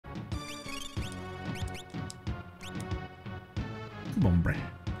Come on, bruh.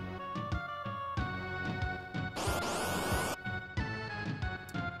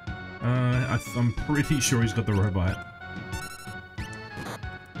 I'm pretty sure he's got the robot.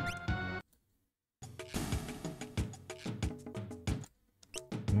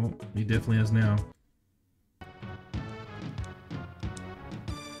 Well, he definitely has now.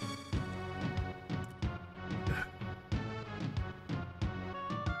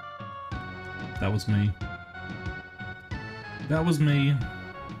 That was me. That was me.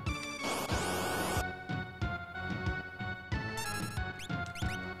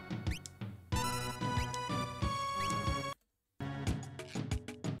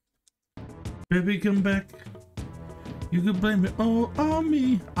 Baby, come back. You could blame it all on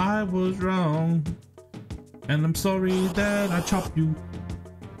me. I was wrong. And I'm sorry that I chopped you.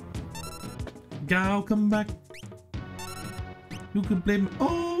 Gal, come back. You could blame it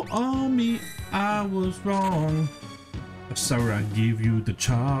all on me. I was wrong. I'm sorry I gave you the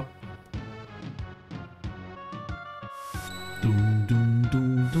chop. Doom, doom,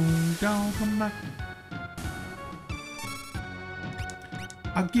 doom, doom. Gal, come back.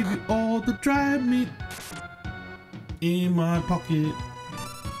 I'll give you all the dried meat in my pocket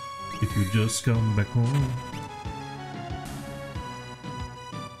if you just come back home.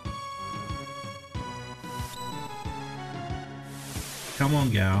 Come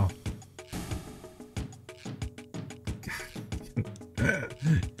on, gal.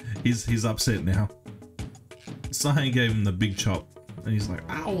 He's upset now. Cyan gave him the big chop and he's like,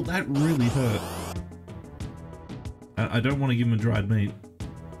 ow, that really hurt. I don't want to give him a dried meat.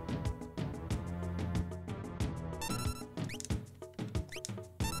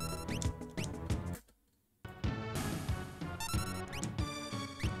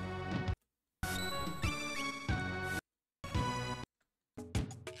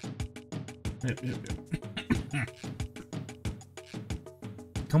 Yep.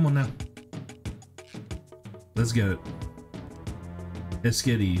 Come on now. Let's get it.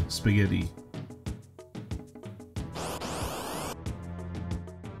 Esketti, spaghetti.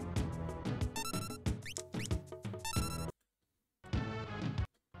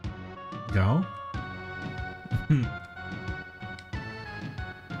 Go.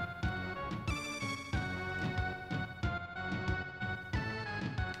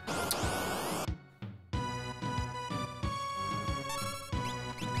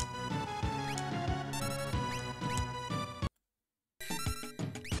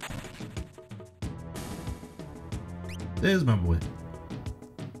 There's my boy.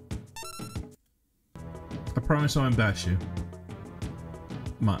 I promise I won't bash you.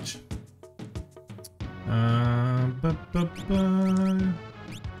 Much. The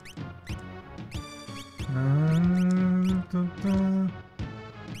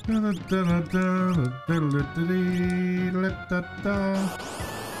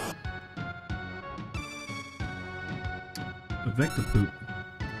vector poop.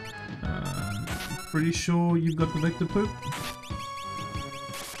 Pretty sure you've got the vector poop?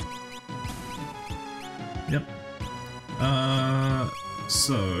 Yep.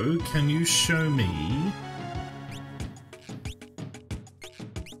 So, can you show me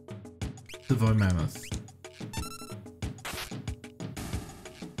the Vo Mammoth?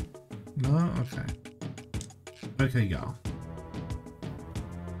 No? Okay. Okay, go.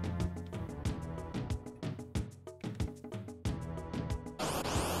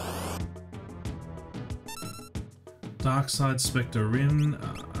 Dark Side Spectre Rin.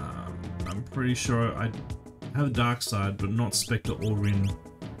 I'm pretty sure I have Dark Side, but not Spectre or Rin.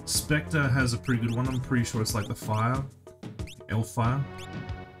 Spectre has a pretty good one. I'm pretty sure it's like the Fire, Elf Fire,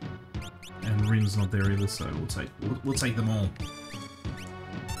 and Rin's not there either. So we'll take them all.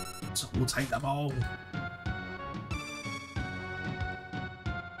 So we'll take them all.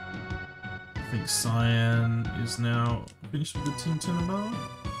 I think Cyan is now finished with the Tintin bar.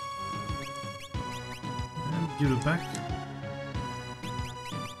 Give it back.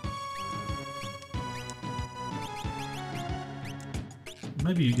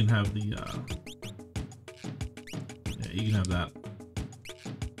 Maybe you can have the, yeah, you can have that.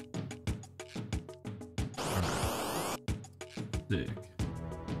 Alright. Dick.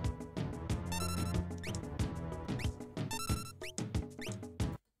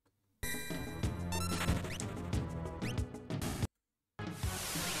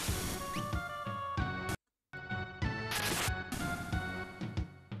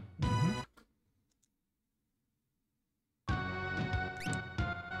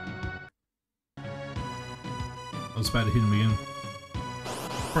 I was about to hit him again.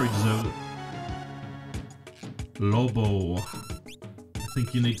 Probably deserved it. Lobo. I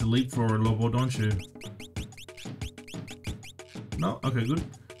think you need to leap for a Lobo, don't you? No? Okay, good.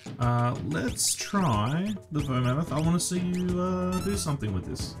 Let's try the Foam Mammoth. I want to see you do something with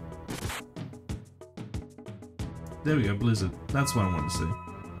this. There we go, Blizzard. That's what I want to see.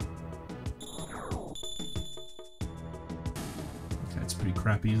 Okay, it's pretty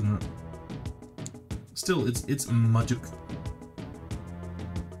crappy, isn't it? Still, it's magic.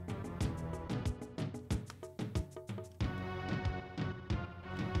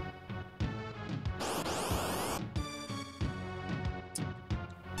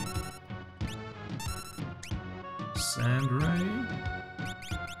 Sand Ray.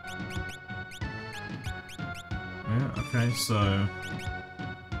 Yeah, okay, so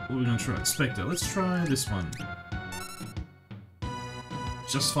what are we gonna try? Spectre. Let's try this one.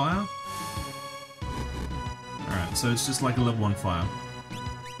 Just fire? Alright, so it's just like a level 1 fire.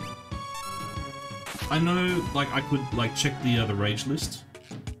 I know, like, I could, like, check the rage list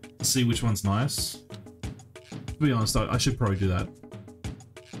to see which one's nice. To be honest, I should probably do that.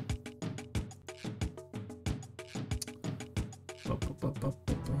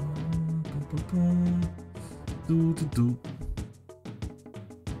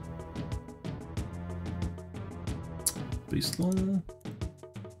 Beast Law.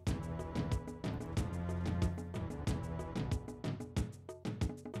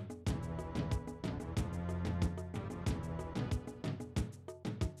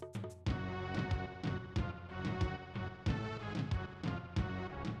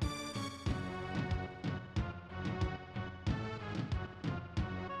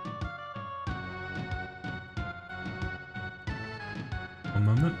 One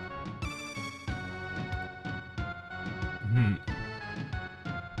moment.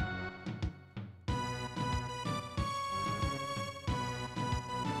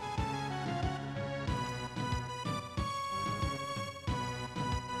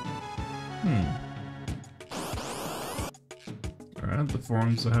 Alright, the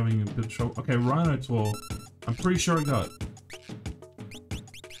forums are having a bit of trouble. Okay, Rhino Tour. I'm pretty sure I got.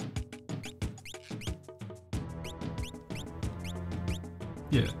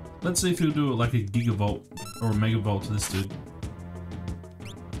 Yeah, let's see if he'll do it like a gigavolt or a megavolt to this dude.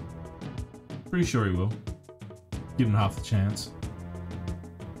 Pretty sure he will. Give him half the chance.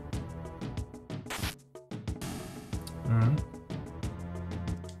 Alright.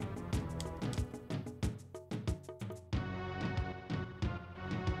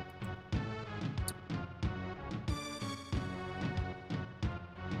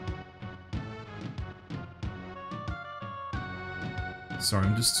 Sorry,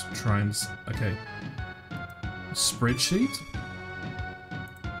 I'm just trying to... Okay. Spreadsheet?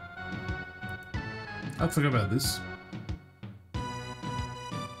 I forgot about this.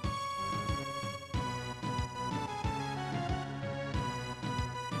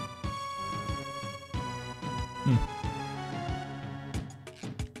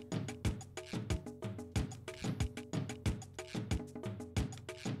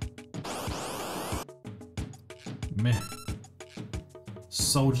 Meh.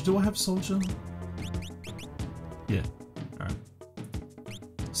 Soldier. Do I have Soldier? Yeah. Alright.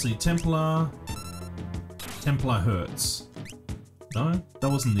 See, Templar. Templar hurts. No? That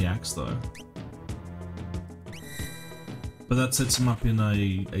wasn't the axe, though. But that sets him up in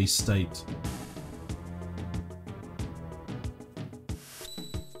a state.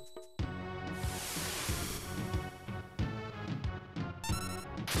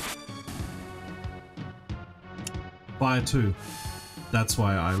 Fire 2. That's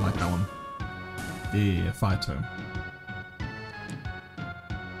why I like that one. Yeah, Fire 2.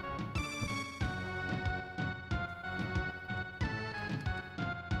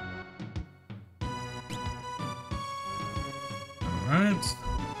 Alright.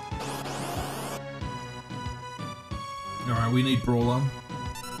 Alright, we need Brawler.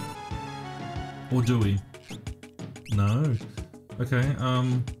 Or do we? No. Okay,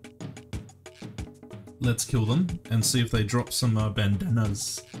 let's kill them and see if they drop some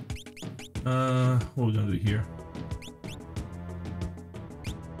bandanas. What are we gonna do here?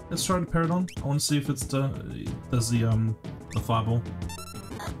 Let's try the Peridon. I want to see if it's does the fireball.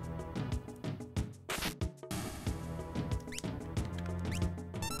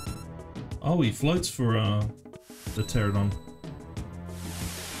 Oh, he floats for the Pterodon.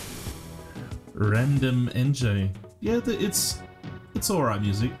 Random NJ. Yeah, it's alright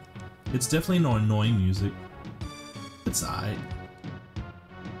music. It's definitely not annoying music. It's alright.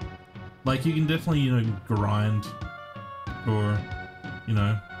 Like, you can definitely, you know, grind for, you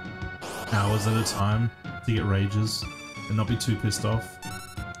know, hours at a time to get rages and not be too pissed off.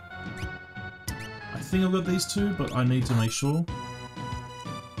 I think I've got these two, but I need to make sure.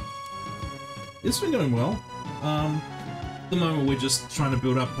 It's been going well. the moment we're just trying to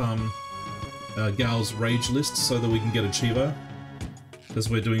build up Gal's rage list so that we can get a Chivo, because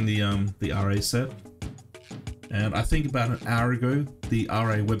we're doing the RA set. And I think about an hour ago the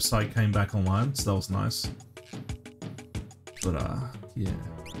RA website came back online, so that was nice. But yeah.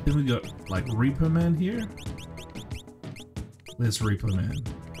 Then we got like Repo Man here. Where's Repo Man?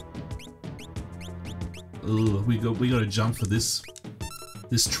 Ugh, we got to jump for this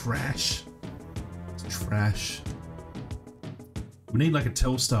trash. It's trash. We need like a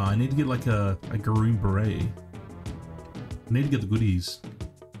Telstar. I need to get like a Garoon Beret. I need to get the goodies.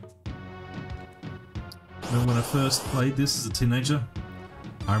 Remember when I first played this as a teenager?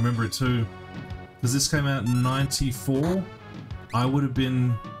 I remember it too. Because this came out in '94. I would have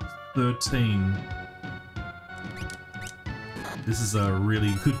been 13. This is a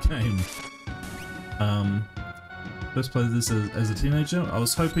really good game. First played this as a teenager. I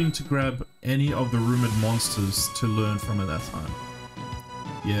was hoping to grab any of the rumored monsters to learn from at that time.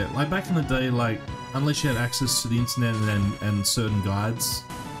 Yeah, like back in the day, like, unless you had access to the internet and certain guides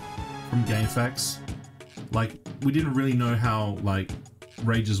from GameFAQs, like, we didn't really know how, like,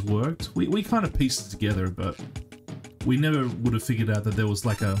 rages worked. We kind of pieced it together, but we never would have figured out that there was,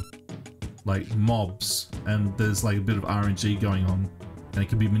 like, mobs, and there's, like, a bit of RNG going on, and it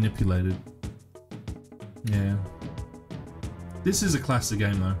can be manipulated. Yeah. This is a classic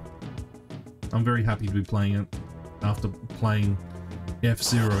game, though. I'm very happy to be playing it after playing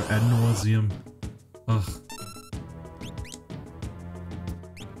F-Zero ad nauseum. Ugh.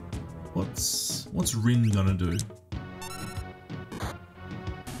 What's Rin gonna do?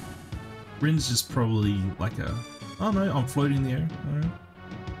 Rin's just probably like a... Oh no, I'm floating in the air. Alright.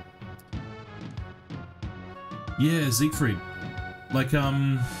 Yeah, Siegfried. Like,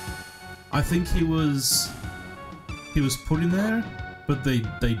 I think he was put in there, but they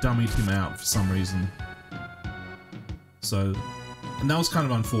dummied him out for some reason. So, and that was kind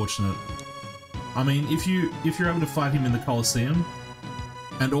of unfortunate. I mean, if you're able to fight him in the Colosseum,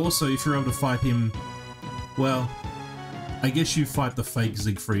 and also if you're able to fight him, well, I guess you fight the fake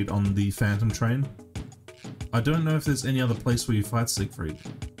Siegfried on the Phantom Train. I don't know if there's any other place where you fight Siegfried.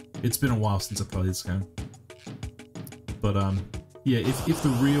 It's been a while since I played this game. But yeah, if the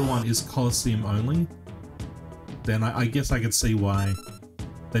real one is Colosseum only, then I guess I could see why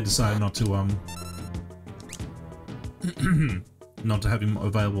they decided not to not to have him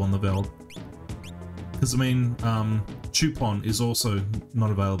available on the Veld. Because I mean, Chupon is also not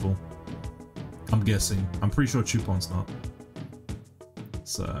available. I'm guessing. I'm pretty sure Chupon's not.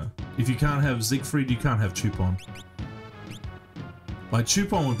 So if you can't have Siegfried, you can't have Chupon. Like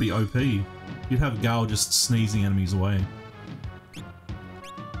Chupon would be OP. You'd have Gal just sneezing enemies away.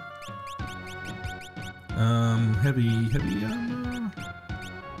 Heavy armor.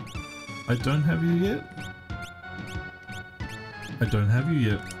 I don't have you yet. I don't have you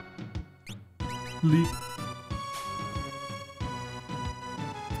yet. Leap.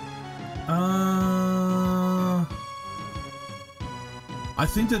 I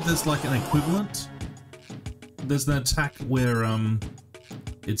think that there's like an equivalent. There's an attack where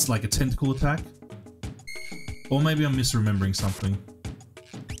it's like a tentacle attack. Or maybe I'm misremembering something.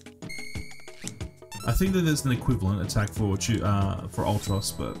 I think that there's an equivalent attack for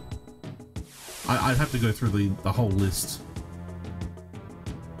Ultros, but I'd have to go through the whole list.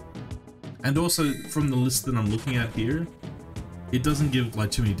 And also, from the list that I'm looking at here, it doesn't give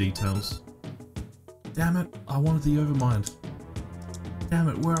like too many details. Damn it, I wanted the Overmind. Damn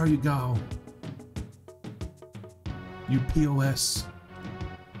it, where are you, Gal? You POS.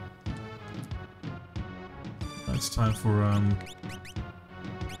 It's time for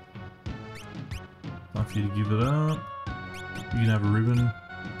time for you to give it up. You can have a ribbon.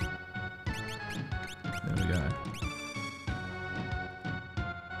 There we go.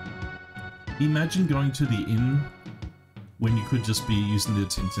 Imagine going to the inn when you could just be using the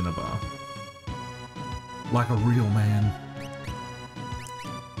tint in a bar. Like a real man.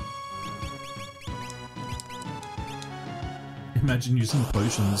 Imagine using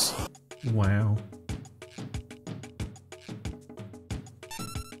potions. Wow.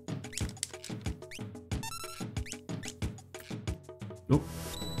 Oh.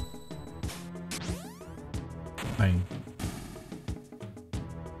 Bang.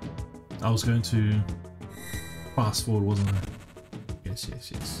 I was going to fast forward, wasn't I? Yes,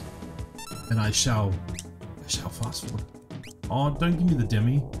 yes, yes. And I shall fast forward. Oh, don't give me the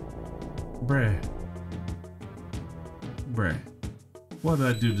demi. Bruh. Bruh. What did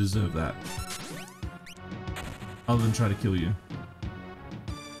I do to deserve that? Other than try to kill you.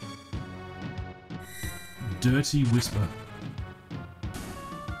 Dirty Whisper.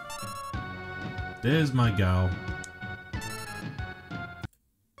 There's my Gal.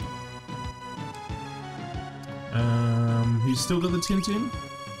 He's still got the tint in?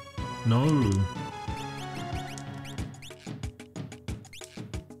 No.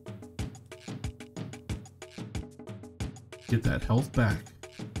 Get that health back.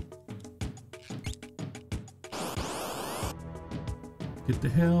 Get the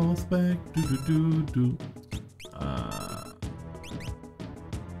health back. Do do do do.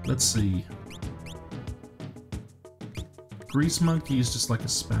 Let's see. Grease Monkey is just like a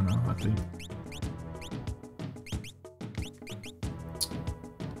spanner, I think.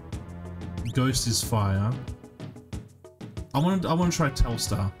 Ghost is fire. I want to try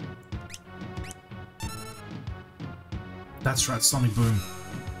Telstar. That's right, Sonic Boom.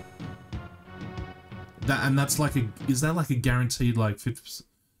 That's like a, is that like a guaranteed like 50%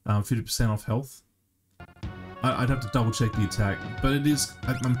 off health? I'd have to double check the attack, but it is,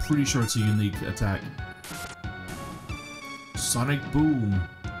 I'm pretty sure it's a unique attack. Sonic Boom.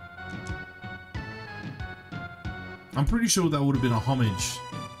 I'm pretty sure that would have been a homage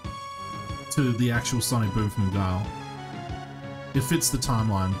to the actual Sonic Boom from Guile. It fits the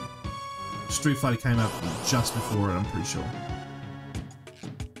timeline. Street Fighter came out just before it, I'm pretty sure.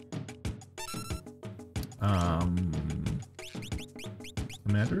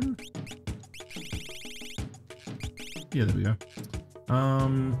 Commander? Yeah, there we go.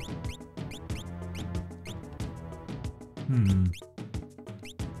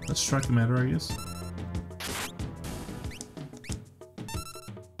 Let's try Commander, I guess.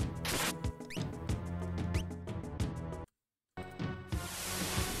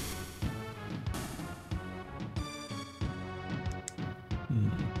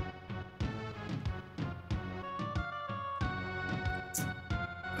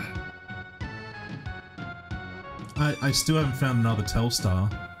 I still haven't found another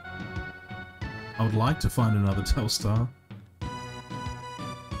Telstar. I would like to find another Telstar.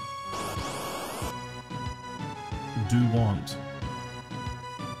 Do want.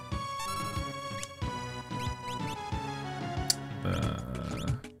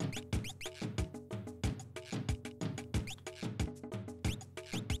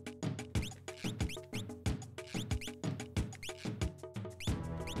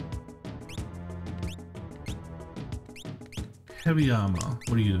 Heavy armor.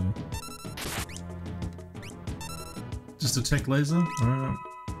 What are you doing? Just a tech laser? Alright.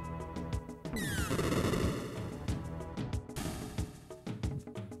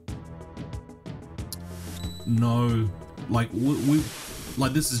 No. Like, we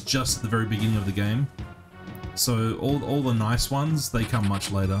like, this is just the very beginning of the game. So, all the nice ones, they come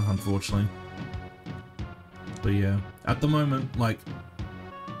much later, unfortunately. But yeah, at the moment, like,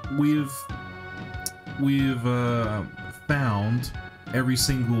 we've found every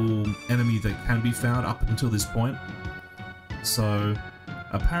single enemy that can be found up until this point. So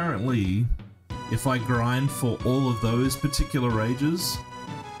apparently if I grind for all of those particular rages,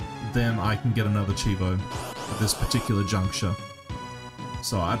 then I can get another Chivo at this particular juncture.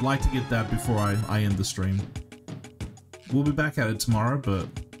 So I'd like to get that before I end the stream. We'll be back at it tomorrow, but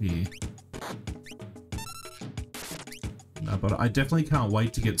yeah. No, but I definitely can't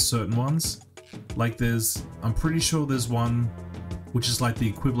wait to get certain ones. Like I'm pretty sure there's one which is like the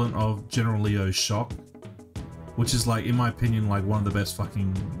equivalent of General Leo's Shock, which is like, in my opinion, like one of the best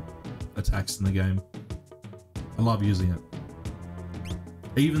fucking attacks in the game. I love using it.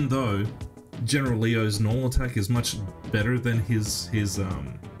 Even though General Leo's normal attack is much better than his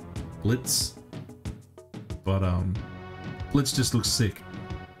Blitz, but Blitz just looks sick.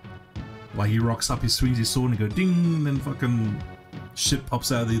 Like he rocks up, he swings his sword and go ding, and then fucking shit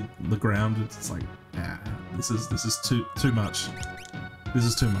pops out of the ground. It's like, ah, this is too much. This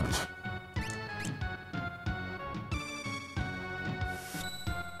is too much.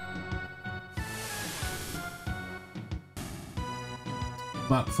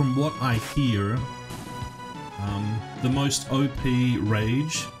 But from what I hear, the most OP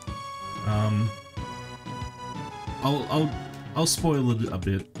rage, I'll spoil it a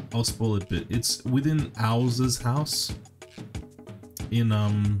bit. I'll spoil it a bit. It's within Owl's house. In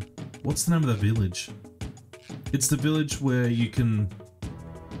what's the name of that village? It's the village where you can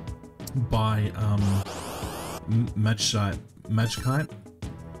buy Magkite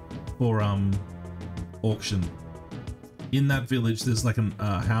for auction. In that village, there's like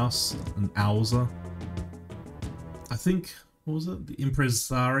a house, an Owlzer. I think, what was it? The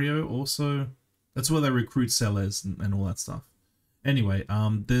Impresario also. That's where they recruit sellers and all that stuff. Anyway,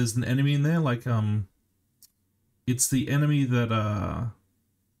 there's an enemy in there, like it's the enemy that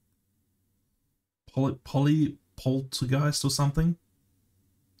Poltergeist or something.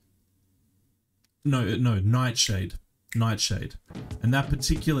 No, Nightshade. And that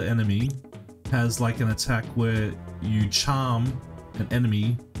particular enemy has like an attack where you charm an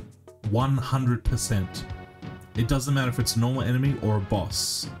enemy 100%. It doesn't matter if it's a normal enemy or a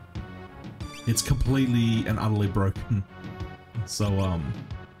boss. It's completely and utterly broken. So,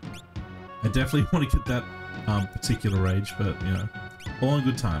 I definitely want to get that particular rage, but, you know, all in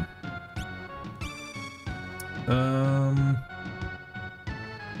good time.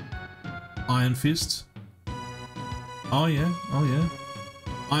 Iron Fist. Oh yeah, oh yeah.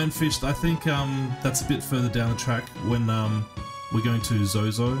 Iron Fist, I think that's a bit further down the track when we're going to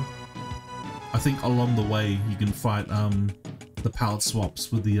Zozo. I think along the way you can fight the palette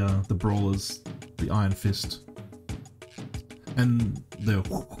swaps with the brawlers, the Iron Fist. And the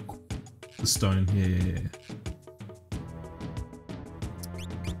stone, yeah.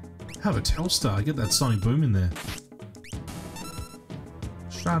 Have a Telstar, get that Sonic Boom in there.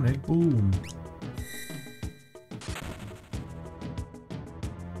 Sonic Boom.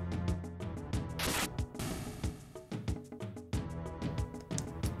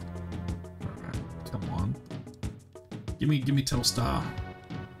 Come on. Give me Telstar.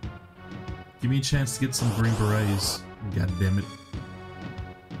 Give me a chance to get some green berets. God damn it.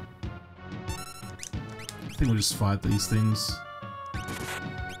 I think we'll just fight these things. There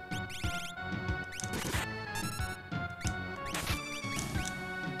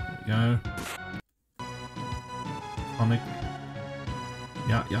we go. Comic.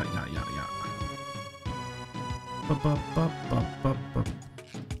 Yeah.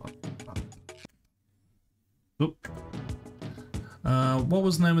 Oop. What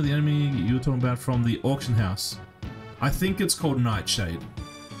was the name of the enemy you were talking about from the auction house? I think it's called Nightshade.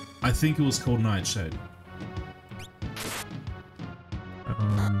 I think it was called Nightshade.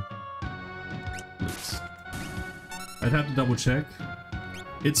 I'd have to double check.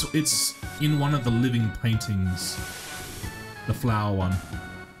 It's in one of the living paintings, the flower one.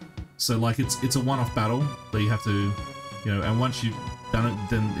 So like it's a one-off battle that you have to, you know, and once you've done it,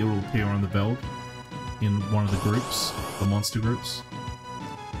 then it will appear on the Veld in one of the groups, the monster groups.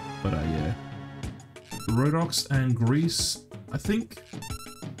 But yeah, Rhodox and Grease. I think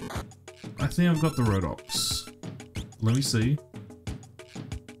I've got the Rhodox. Let me see.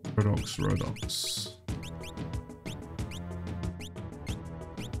 Rhodox.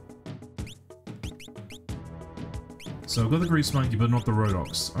 So I've got the Grease Monkey, but not the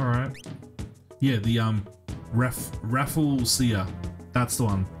Rhodox. Alright. Yeah, the Raffle Seer. That's the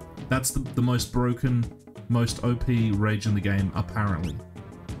one. That's the most broken, most OP rage in the game, apparently.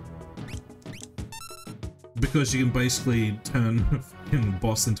 Because you can basically turn a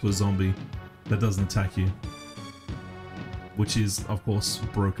boss into a zombie that doesn't attack you. Which is, of course,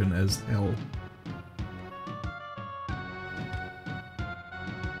 broken as hell.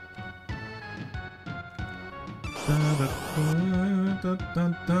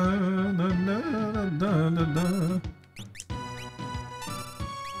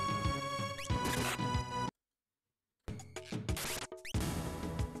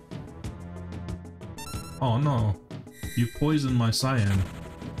 Oh no, you poisoned my cyan.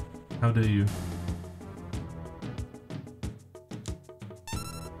 How dare you?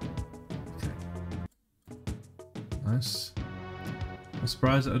 Okay. Nice. I'm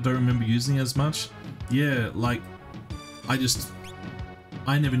surprised I don't remember using it as much. Yeah, like,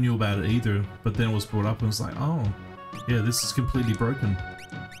 I never knew about it either, but then it was brought up and was like, oh, yeah, this is completely broken.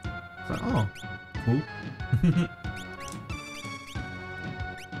 It's like, oh, cool.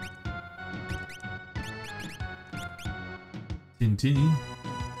 Tintini.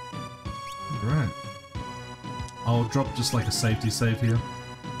 Right. I'll drop just like a safety save here.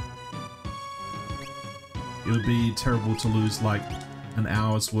 It would be terrible to lose like an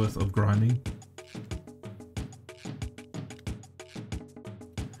hour's worth of grinding.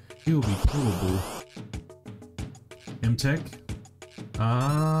 It will be terrible. M-Tech.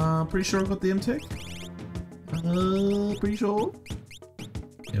 Pretty sure I got the M-Tech. Pretty sure.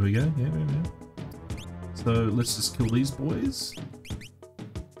 There we go. Yeah. So let's just kill these boys.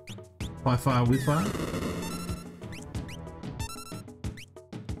 By fire with fire.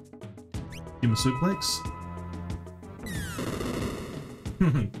 Give him a suplex.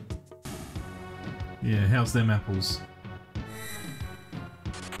 Yeah, how's them apples?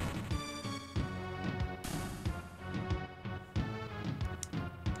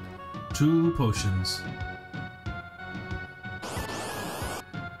 Two potions.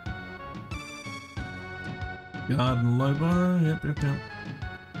 Garden low bar, yep. There we go.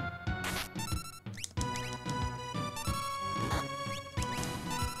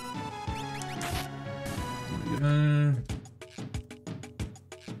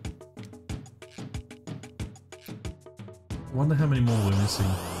 Wonder how many more we're missing.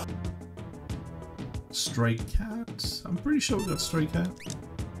 Stray cat. I'm pretty sure we got stray cat.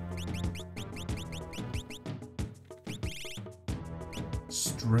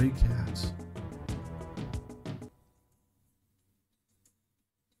 Stray cat.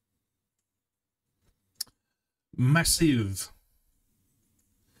 Massive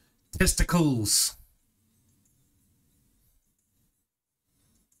testicles.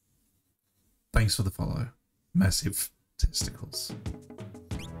 Thanks for the follow. Massive testicles.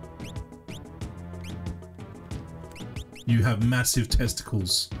 You have massive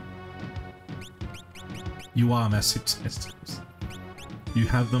testicles. You are massive testicles. You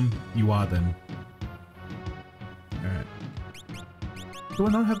have them, you are them. Alright. Do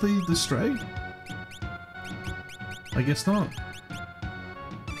I not have the stray? I guess not.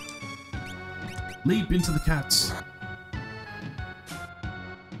 Leap into the cats.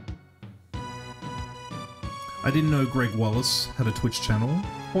 I didn't know Greg Wallace had a Twitch channel.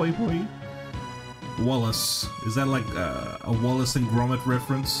 Hoi hoi. Wallace. Is that like a Wallace and Gromit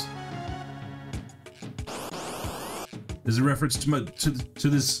reference? There's a reference to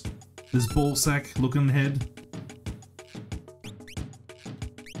this ball sack looking head.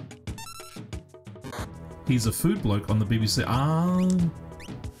 He's a food bloke on the BBC. Ah.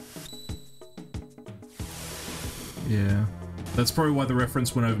 Yeah. That's probably why the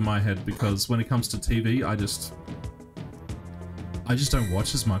reference went over my head, because when it comes to TV, I just don't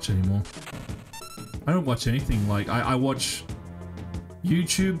watch as much anymore. I don't watch anything. Like, I watch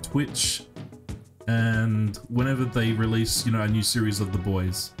YouTube, Twitch, and whenever they release, you know, a new series of The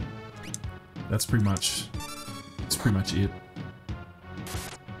Boys. That's pretty much it.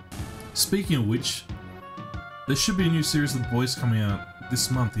 Speaking of which, there should be a new series of The Boys coming out this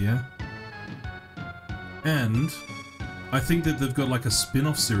month, yeah? And I think that they've got like a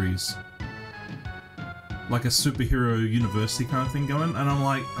spin-off series. Like a superhero university kind of thing going, and I'm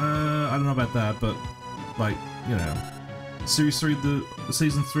like, I don't know about that, but like, you know, season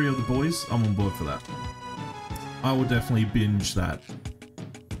 3 of The Boys, I'm on board for that. I would definitely binge that.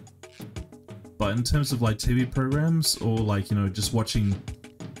 But in terms of like TV programs, or like, you know, just watching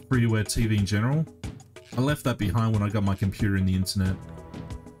free-to-air TV in general, I left that behind when I got my computer and the internet.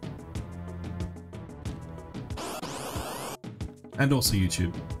 And also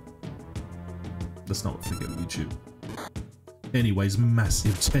YouTube. Let's not forget YouTube. Anyways,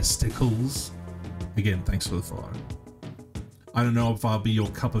 massive testicles. Again, thanks for the follow. I don't know if I'll be your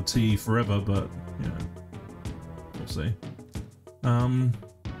cup of tea forever, but, you know, we'll see.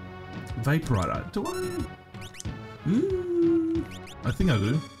 Vaporite. Do I? I think I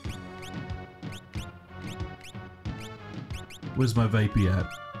do. Where's my vapey at?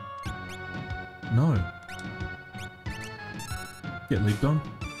 No. Get leaped on.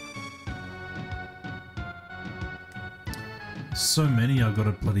 So many I've got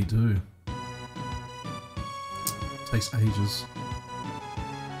to bloody do. Takes ages.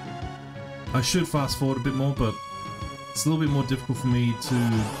 I should fast forward a bit more, but it's a little bit more difficult for me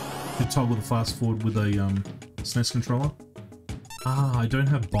to toggle the fast forward with a SNES controller. Ah, I don't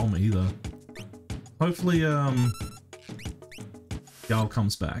have bomb either. Hopefully, Gal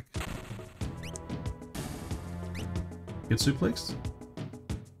comes back. Get suplexed?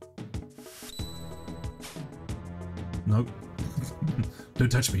 Nope. Don't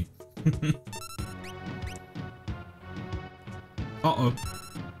touch me. Uh-oh.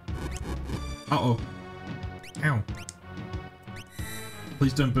 Uh-oh. Ow.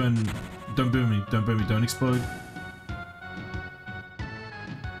 Please don't burn me. Don't burn me. Don't explode.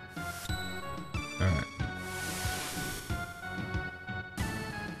 Alright.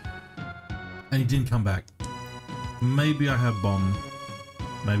 And he didn't come back. Maybe I have bomb.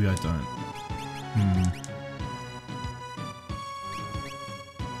 Maybe I don't.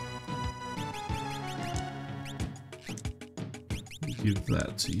 Give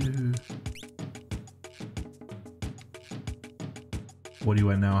that to you. What are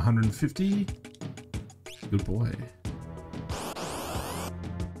you at now? 150? Good boy.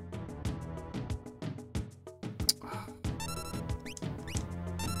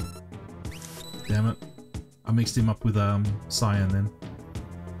 Damn it. I mixed him up with Cyan then.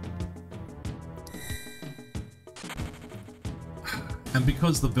 And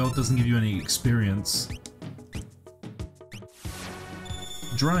because the belt doesn't give you any experience,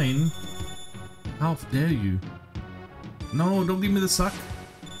 Drain, how dare you? No, don't give me the suck.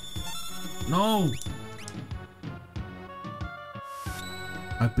 No!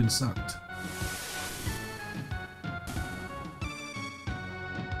 I've been sucked.